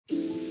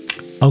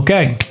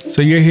Okay,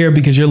 so you're here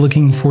because you're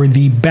looking for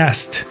the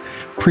best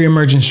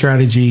pre-emergent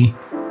strategy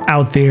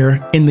out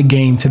there in the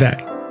game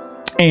today.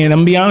 And I'm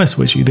gonna be honest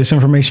with you, this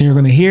information you're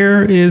gonna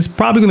hear is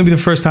probably gonna be the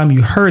first time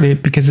you heard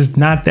it because it's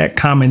not that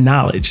common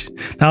knowledge.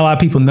 Not a lot of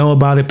people know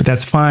about it, but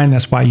that's fine.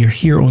 That's why you're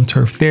here on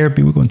Turf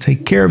Therapy. We're gonna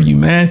take care of you,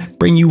 man,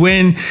 bring you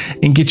in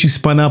and get you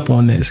spun up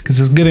on this because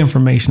it's good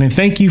information. And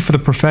thank you for the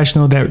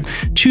professional that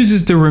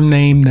chooses to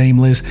remain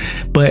nameless,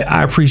 but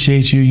I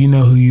appreciate you. You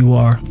know who you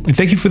are. And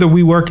thank you for the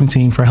WeWorking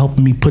team for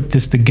helping me put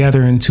this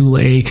together into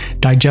a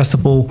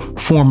digestible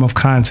form of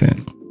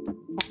content.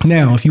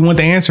 Now, if you want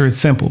the answer, it's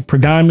simple.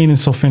 Prodiamine and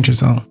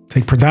sulfentrazone.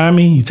 Take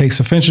Prodiamine, you take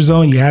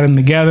sulfentrazone, you add them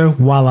together,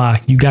 voila,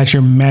 you got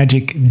your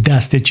magic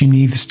dust that you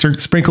need to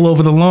sprinkle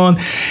over the lawn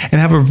and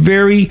have a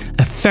very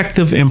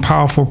effective and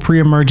powerful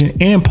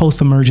pre-emergent and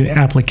post-emergent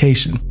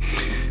application.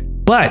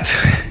 But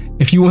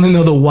if you want to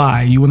know the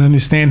why, you want to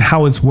understand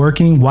how it's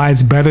working, why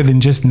it's better than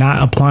just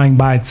not applying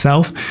by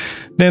itself,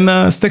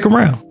 then stick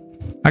around.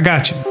 I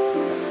got you.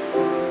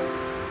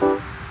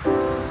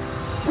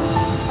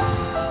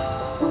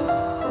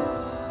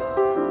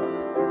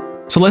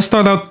 So let's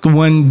start out the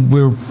one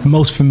we're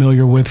most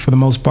familiar with for the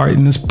most part,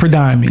 and it's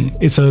Prodiamine.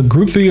 It's a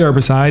group 3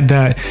 herbicide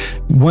that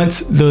once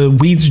the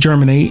weeds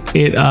germinate,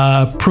 it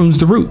prunes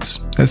the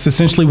roots. That's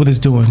essentially what it's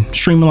doing.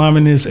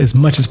 Streamlining this as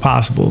much as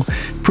possible.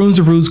 Prunes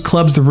the roots,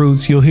 clubs the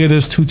roots. You'll hear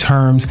those two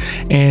terms.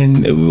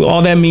 And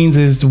all that means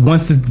is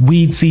once the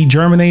weed seed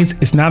germinates,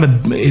 it's not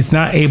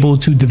able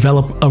to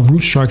develop a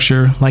root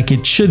structure like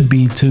it should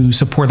be to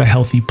support a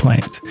healthy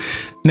plant.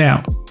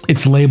 Now,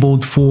 it's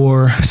labeled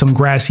for some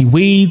grassy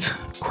weeds,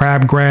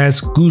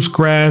 crabgrass,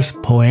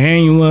 goosegrass, poa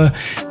annua,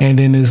 and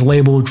then is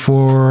labeled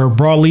for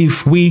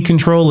broadleaf weed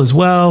control as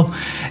well.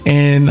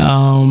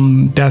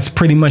 And that's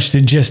pretty much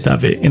the gist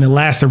of it. And it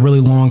lasts a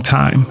really long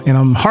time. And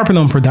I'm harping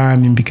on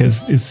Prodiamine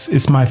because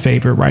it's my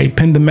favorite, right?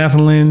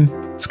 Pendimethalin,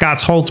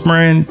 Scott's Holtz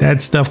brand, that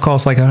stuff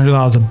costs like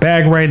 $100 a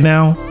bag right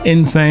now.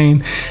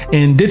 Insane.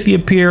 And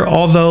dithiapyr,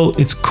 although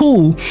it's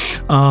cool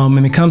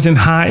and it comes in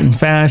hot and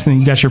fast, and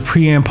you got your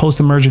pre and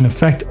post emergent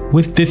effect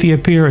with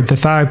dithiapyr or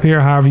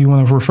dithiapyr, however you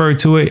want to refer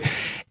to it,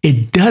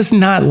 it does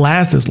not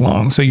last as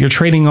long. So you're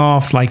trading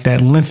off like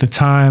that length of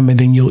time, and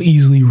then you'll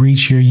easily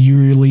reach your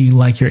yearly,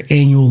 like your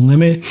annual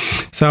limit.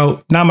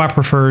 So not my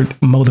preferred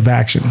mode of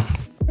action.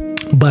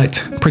 But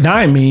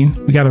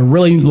Prodiamine, we got a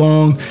really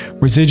long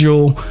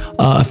residual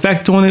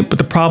effect on it. But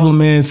the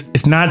problem is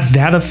it's not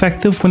that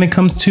effective when it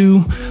comes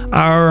to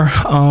our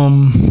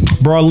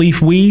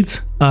broadleaf weeds.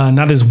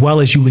 Not as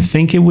well as you would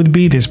think it would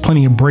be. There's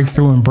plenty of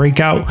breakthrough and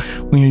breakout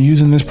when you're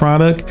using this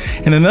product.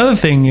 And another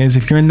thing is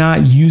if you're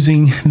not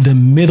using the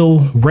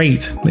middle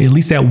rate, at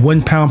least that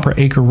 1 pound per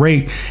acre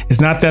rate,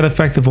 is not that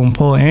effective on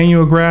poa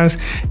annua grass.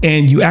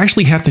 And you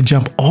actually have to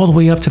jump all the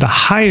way up to the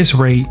highest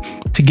rate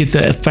to get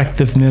the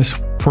effectiveness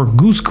for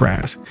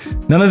goosegrass.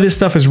 None of this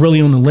stuff is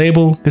really on the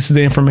label. This is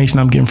the information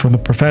I'm getting from the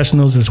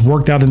professionals that's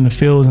worked out in the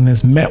field and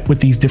has met with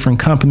these different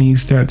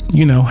companies that,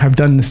 you know, have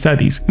done the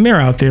studies. And they're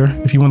out there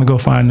if you want to go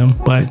find them.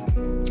 But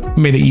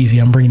made it easy.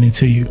 I'm bringing it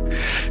to you.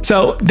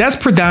 So that's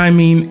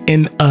Prodiamine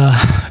in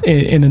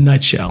a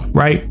nutshell,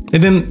 right?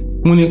 And then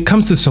when it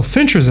comes to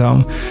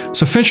sulfentrazone,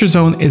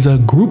 sulfentrazone is a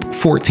group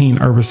 14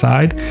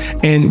 herbicide.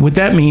 And what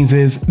that means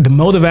is the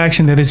mode of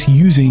action that it's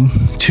using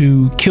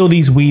to kill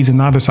these weeds and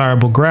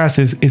non-desirable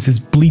grasses is it's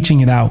bleaching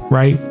it out,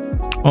 right?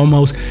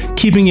 Almost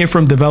keeping it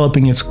from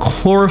developing its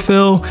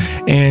chlorophyll.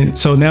 And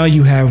so now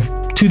you have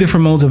 2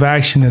 different modes of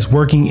action that's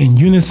working in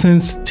unison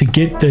to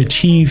get the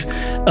achieve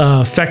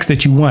effects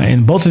that you want.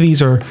 And both of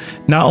these are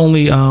not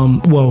only,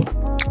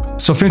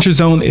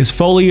 sulfentrazone is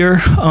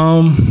foliar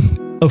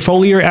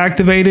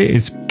activated.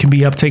 It can be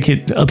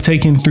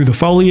uptaken through the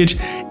foliage,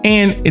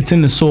 and it's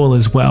in the soil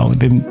as well.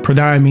 Then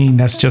Prodiamine,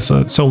 that's just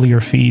a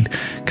solar feed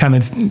kind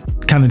of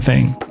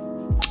thing.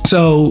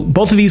 So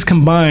both of these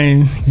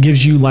combined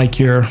gives you like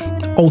your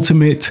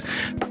ultimate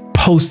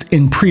post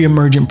and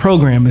pre-emergent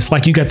program. It's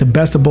like you got the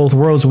best of both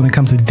worlds when it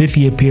comes to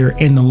dithiapyr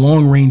in the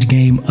long range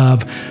game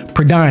of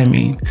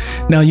Prodiamine.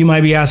 Now you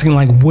might be asking,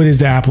 like, what is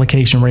the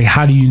application rate?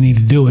 How do you need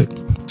to do it?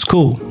 It's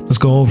cool. Let's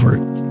go over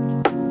it.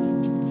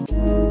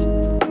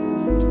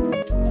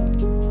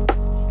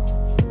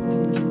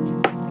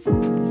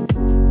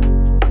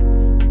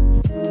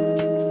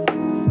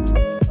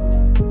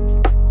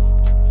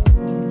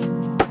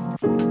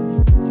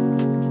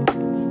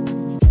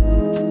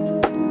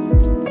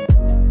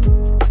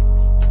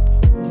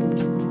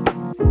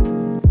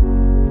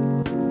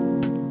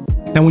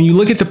 Now, when you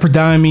look at the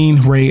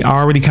Prodiamine rate, I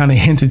already kind of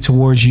hinted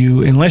towards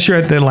you, unless you're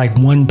at the like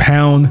 1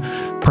 pound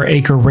per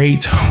acre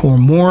rate or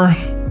more,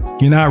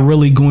 you're not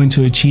really going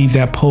to achieve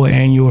that poa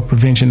annua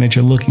prevention that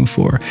you're looking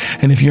for.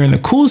 And if you're in the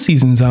cool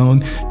season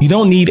zone, you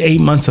don't need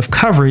 8 months of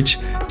coverage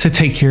to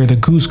take care of the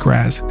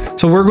goosegrass.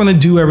 So we're going to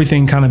do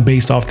everything kind of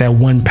based off that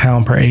 1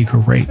 pound per acre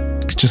rate,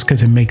 just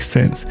because it makes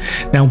sense.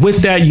 Now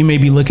with that, you may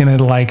be looking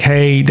at it like,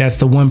 hey, that's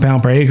the 1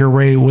 pound per acre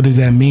rate. What does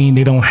that mean?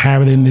 They don't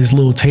have it in this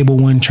little table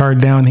 1 chart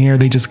down here.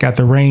 They just got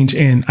the range,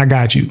 and I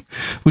got you.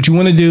 What you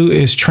want to do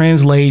is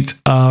translate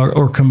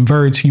or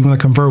convert. You want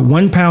to convert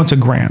 1 pound to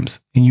grams.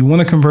 And you want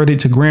to convert it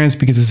to grams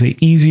because it's an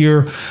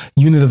easier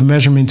unit of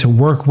measurement to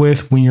work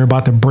with when you're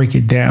about to break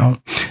it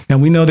down. Now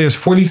we know there's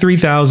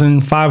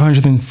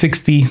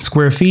 43,560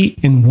 square feet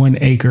in 1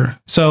 acre.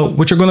 So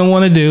what you're going to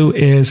want to do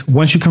is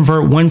once you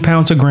convert 1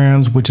 pound to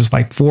grams, which is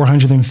like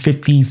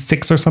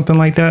 456 or something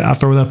like that, I'll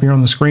throw it up here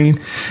on the screen,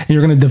 and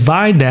you're going to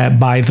divide that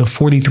by the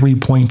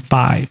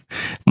 43.5.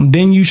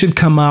 Then you should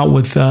come out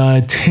with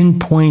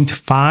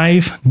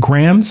 10.5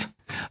 grams.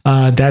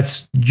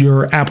 That's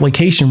your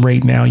application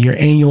rate now, your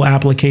annual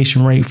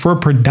application rate for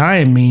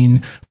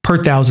prodiamine per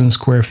 1,000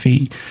 square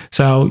feet.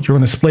 So you're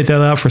going to split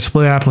that up for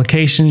split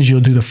applications.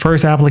 You'll do the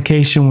first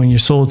application when your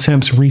soil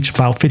temps reach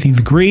about 50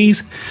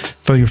 degrees.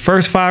 Throw your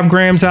first 5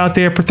 grams out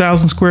there per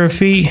 1,000 square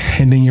feet.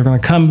 And then you're going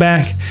to come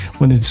back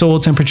when the soil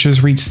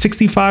temperatures reach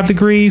 65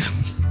 degrees.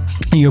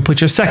 And you'll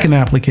put your second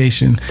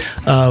application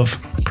of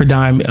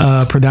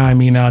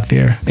prodiamine out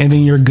there, and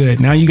then you're good.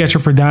 Now you got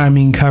your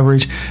prodiamine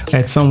coverage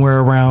at somewhere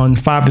around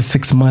 5 to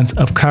 6 months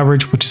of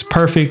coverage, which is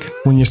perfect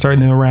when you're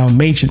starting around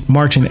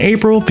March and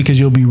April, because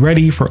you'll be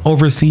ready for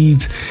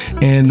overseeds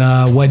and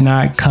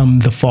whatnot come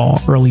the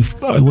fall,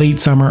 late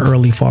summer,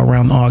 early fall,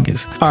 around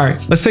August. All right,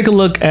 let's take a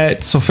look at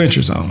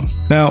sulfentrazone.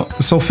 Now,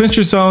 the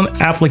sulfentrazone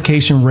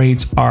application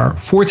rates are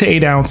 4 to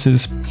 8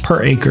 ounces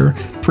per acre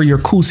for your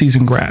cool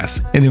season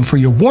grass, and then for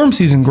your warm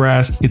season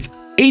grass, it's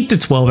 8 to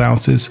 12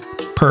 ounces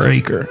per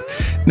acre.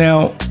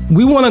 Now,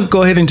 we want to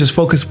go ahead and just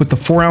focus with the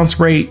 4 ounce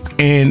rate,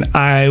 and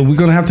we're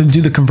going to have to do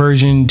the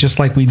conversion just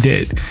like we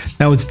did.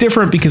 Now, it's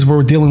different because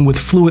we're dealing with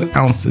fluid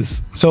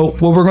ounces. So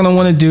what we're going to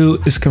want to do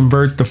is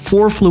convert the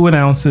 4 fluid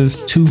ounces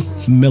to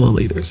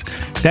milliliters.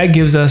 That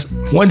gives us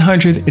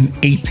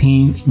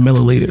 118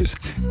 milliliters.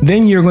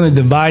 Then you're going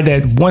to divide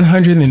that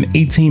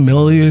 118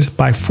 milliliters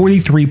by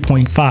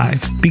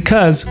 43.5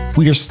 because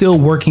we are still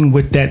working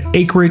with that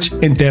acreage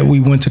and that we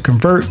want to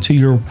convert to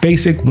your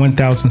basic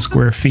 1,000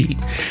 square feet.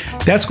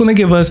 That's going to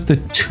give us the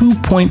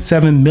 2.7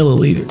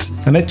 milliliters.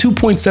 And that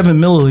 2.7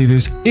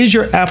 milliliters is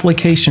your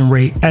application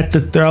rate at the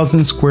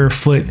 1,000 square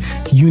foot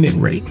unit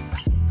rate.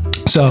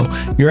 So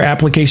your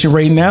application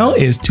rate now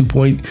is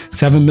 2.7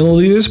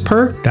 milliliters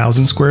per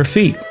 1,000 square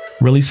feet.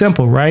 Really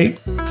simple, right?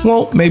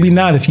 Well, maybe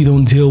not if you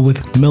don't deal with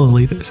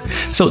milliliters.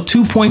 So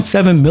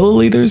 2.7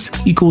 milliliters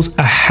equals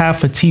a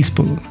half a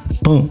teaspoon.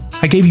 Boom.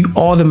 I gave you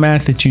all the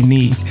math that you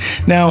need.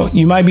 Now,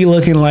 you might be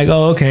looking like,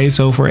 oh, okay,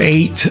 so for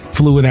 8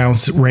 fluid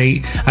ounce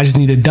rate, I just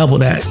need to double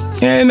that.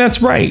 And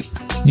that's right.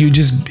 You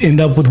just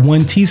end up with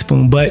 1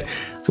 teaspoon. But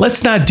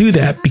let's not do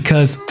that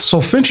because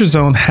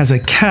sulfentrazone has a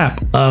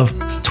cap of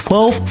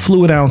 12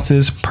 fluid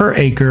ounces per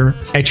acre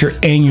at your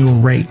annual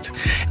rate.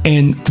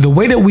 And the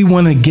way that we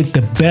want to get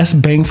the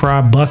best bang for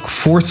our buck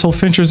for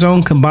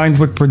sulfentrazone combined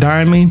with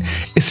prodiamine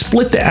is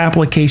split the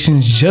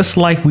applications just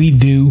like we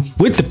do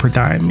with the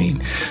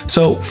prodiamine.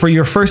 So for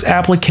your first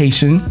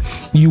application,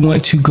 you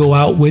want to go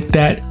out with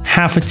that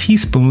half a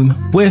teaspoon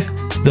with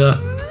the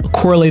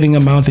correlating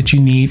amount that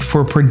you need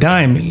for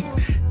prodiamine.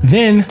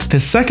 Then the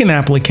second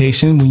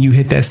application, when you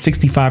hit that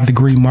 65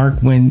 degree mark,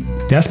 when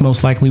that's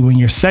most likely when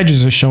your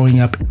sedges are showing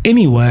up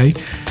anyway,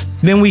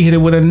 then we hit it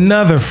with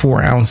another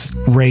 4 ounce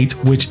rate,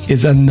 which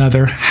is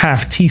another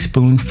half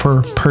teaspoon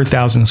per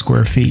 1,000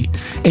 square feet.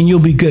 And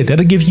you'll be good.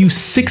 That'll give you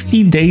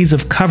 60 days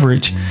of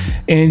coverage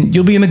and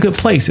you'll be in a good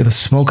place. It'll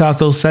smoke out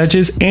those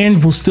sedges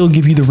and will still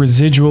give you the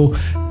residual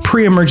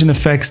pre-emergent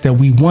effects that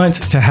we want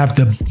to have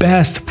the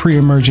best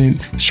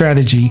pre-emergent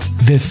strategy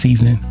this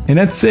season. And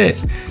that's it.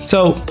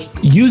 So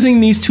using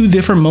these 2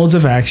 different modes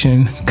of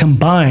action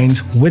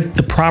combined with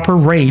the proper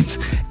rates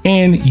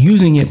and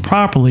using it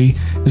properly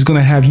is going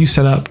to have you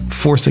set up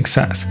for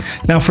success.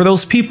 Now, for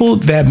those people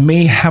that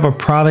may have a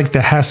product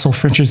that has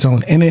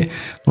sulfentrazone in it,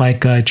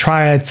 like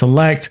Triad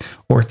Select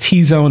or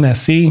T-Zone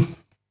SC,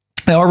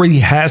 that already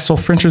has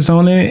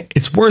sulfentrazone in it,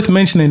 it's worth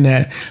mentioning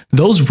that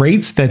those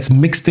rates that's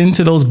mixed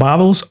into those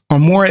bottles are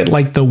more at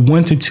like the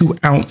 1 to 2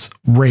 ounce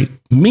rate,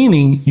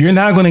 meaning you're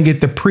not going to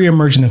get the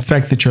pre-emergent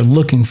effect that you're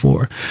looking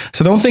for.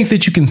 So don't think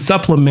that you can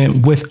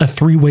supplement with a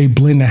 3-way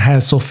blend that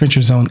has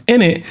sulfentrazone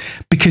in it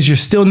because you're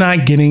still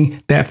not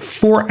getting that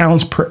 4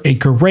 ounce per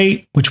acre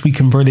rate, which we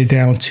converted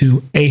down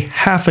to a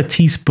half a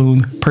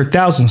teaspoon per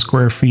 1,000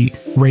 square feet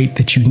rate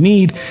that you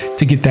need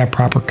to get that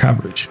proper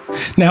coverage.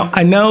 Now,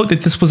 I know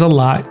that this was a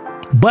lot,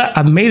 but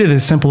I made it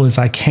as simple as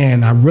I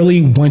can. I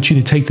really want you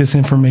to take this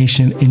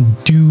information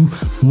and do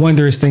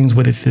wondrous things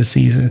with it this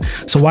season.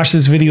 So watch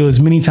this video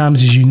as many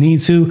times as you need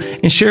to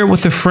and share it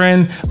with a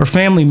friend or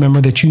family member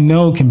that you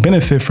know can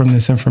benefit from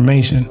this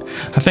information.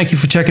 I thank you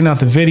for checking out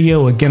the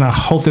video. Again, I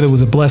hope that it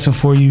was a blessing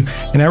for you.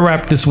 And I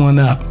wrap this one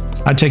up.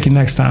 I'll check you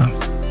next time.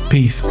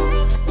 Peace.